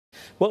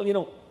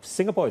Well,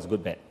 Singapore is a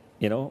good bet,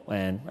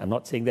 and I'm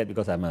not saying that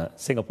because I'm a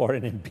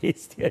Singaporean and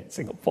based here in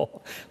Singapore,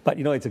 but,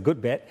 it's a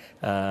good bet.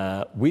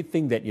 We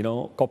think that,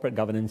 corporate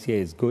governance here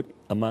is good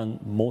among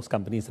most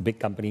companies, the big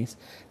companies.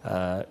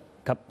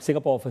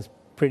 Singapore offers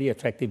pretty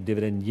attractive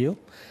dividend yield.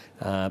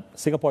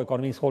 Singapore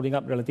economy is holding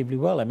up relatively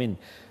well. I mean,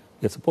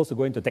 you're supposed to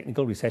go into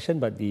technical recession,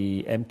 but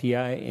the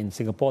MTI in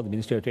Singapore, the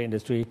Ministry of Trade and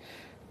Industry,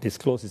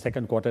 disclosed the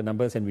second quarter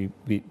numbers, and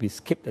we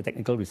skipped the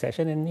technical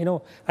recession. And,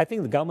 I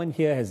think the government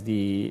here has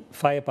the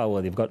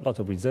firepower. They've got lots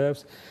of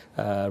reserves,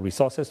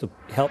 resources to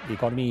help the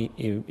economy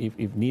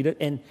if needed.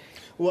 And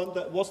well,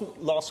 that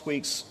wasn't last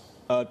week's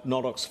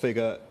NODOX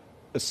figure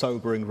a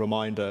sobering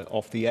reminder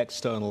of the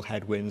external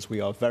headwinds. We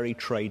are very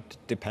trade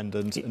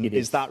dependent. And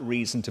is that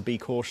reason to be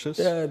cautious?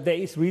 There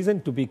is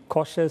reason to be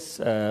cautious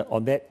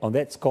on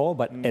that score.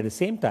 But at the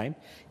same time,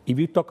 if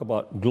you talk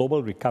about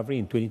global recovery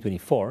in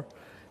 2024,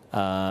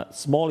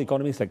 small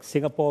economies like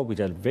Singapore, which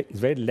is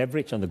very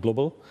leveraged on the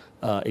global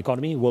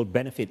economy, will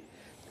benefit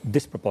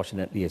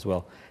disproportionately as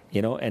well.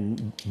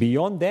 And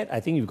beyond that, I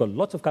think you've got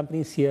lots of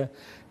companies here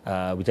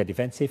which are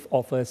defensive,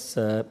 offers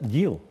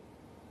yield.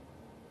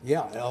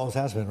 Yeah, it always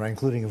has been, right?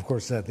 Including, of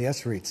course, the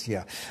S-REITs,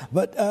 yeah.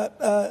 But,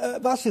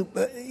 Vasu,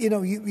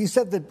 you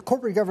said that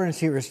corporate governance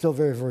here is still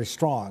very, very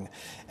strong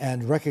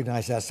and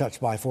recognized as such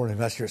by foreign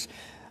investors.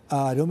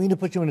 I don't mean to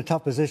put you in a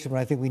tough position, but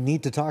I think we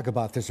need to talk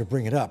about this or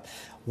bring it up.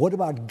 What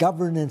about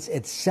governance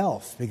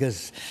itself?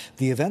 Because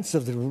the events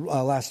of the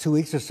last 2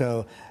 weeks or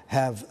so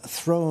have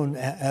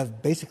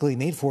basically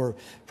made for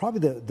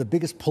probably the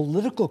biggest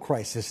political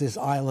crisis this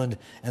island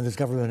and this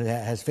government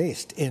has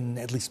faced in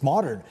at least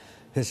modern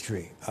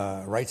history,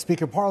 right?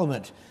 Speaker of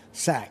Parliament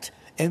sacked,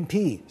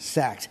 MP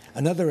sacked,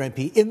 another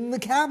MP in the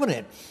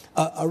cabinet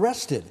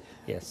arrested.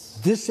 Yes.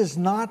 This is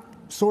not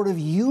sort of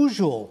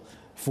usual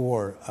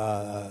for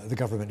the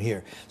government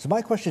here. So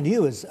my question to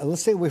you is,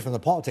 let's stay away from the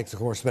politics, of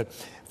course, but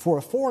for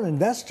a foreign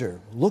investor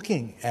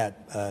looking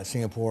at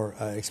Singapore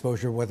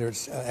exposure, whether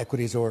it's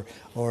equities or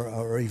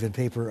even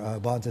paper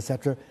bonds,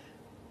 etc.,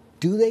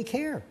 do they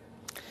care?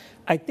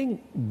 I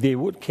think they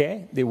would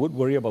care. They would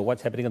worry about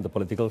what's happening on the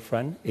political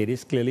front. It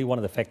is clearly one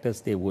of the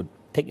factors they would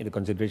take into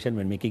consideration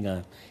when making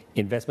an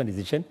investment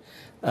decision.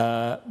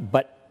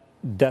 But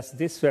does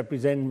this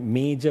represent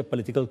major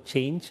political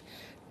change?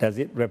 Does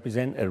it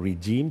represent a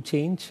regime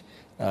change?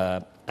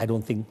 I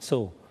don't think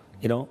so.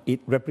 It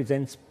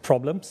represents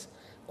problems,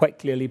 quite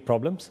clearly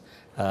problems.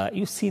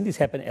 You've seen this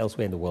happen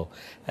elsewhere in the world.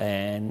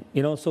 And,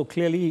 so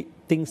clearly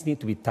things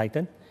need to be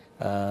tightened.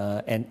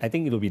 And I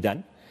think it will be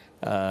done.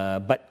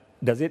 But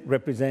does it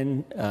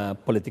represent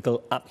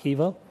political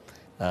upheaval?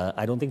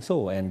 I don't think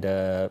so. And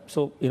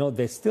so,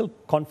 there's still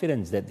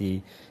confidence that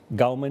the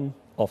government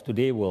of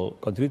today will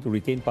continue to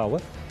retain power,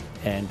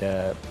 and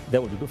that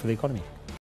will be good for the economy.